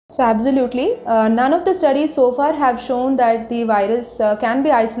So absolutely, none of the studies so far have shown that the virus can be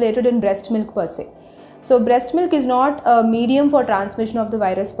isolated in breast milk per se. So breast milk is not a medium for transmission of the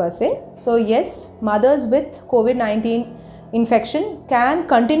virus per se. So yes, mothers with COVID-19 infection can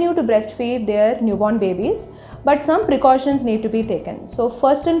continue to breastfeed their newborn babies, but some precautions need to be taken. So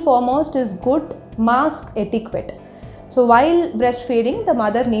first and foremost is good mask etiquette. So while breastfeeding, the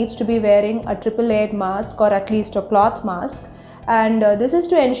mother needs to be wearing a triple layered mask or at least a cloth mask. And this is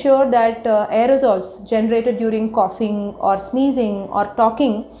to ensure that aerosols generated during coughing or sneezing or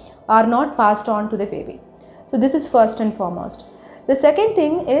talking are not passed on to the baby. So this is first and foremost. The second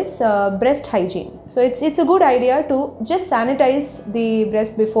thing is breast hygiene. So it's a good idea to just sanitize the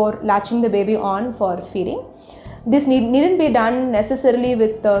breast before latching the baby on for feeding. This needn't be done necessarily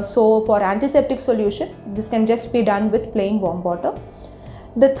with soap or antiseptic solution. This can just be done with plain warm water.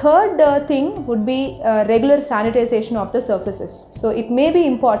 The third thing would be regular sanitization of the surfaces. So it may be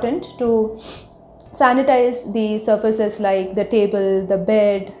important to sanitize the surfaces like the table, the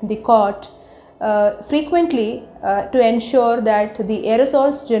bed, the cot frequently to ensure that the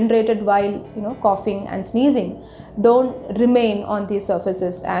aerosols generated while coughing and sneezing don't remain on these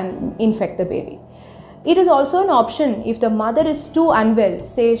surfaces and infect the baby. It is also an option if the mother is too unwell,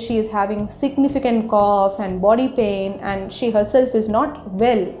 say she is having significant cough and body pain and she herself is not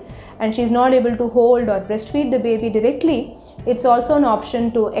well and she is not able to hold or breastfeed the baby directly. It's also an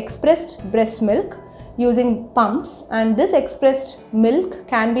option to expressed breast milk using pumps, and this expressed milk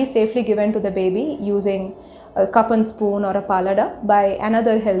can be safely given to the baby using a cup and spoon or a palada by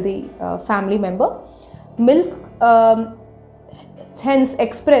another healthy family member. Milk hence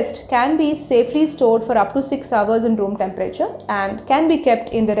expressed can be safely stored for up to 6 hours in room temperature and can be kept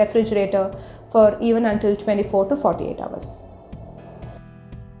in the refrigerator for even until 24 to 48 hours.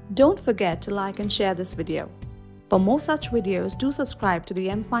 Don't forget to like and share this video. For more such videos, do subscribe to the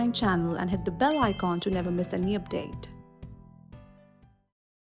MFine channel and hit the bell icon to never miss any update.